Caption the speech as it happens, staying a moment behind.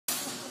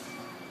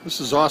This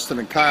is Austin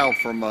and Kyle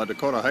from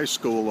Dakota High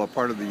School,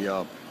 part of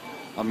the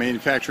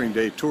Manufacturing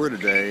Day tour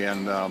today.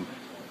 And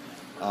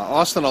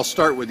Austin, I'll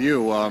start with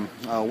you.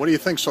 What do you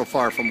think so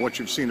far from what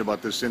you've seen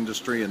about this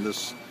industry and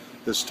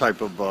this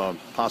type of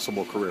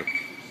possible career?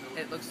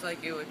 It looks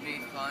like it would be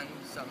fun,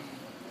 something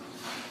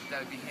that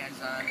would be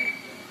hands-on and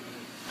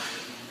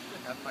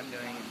have fun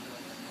doing.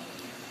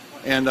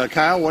 And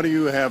Kyle, what do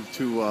you have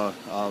to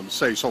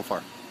say so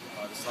far?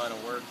 This line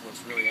of work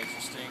looks really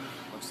interesting.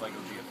 Looks like it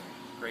would be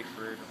a great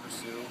career to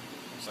pursue.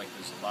 Looks like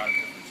there's a lot of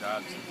different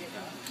jobs that you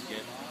can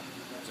get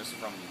just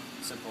from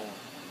simple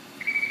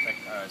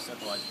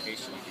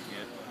education you can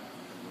get.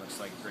 It looks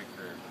like a great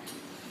career.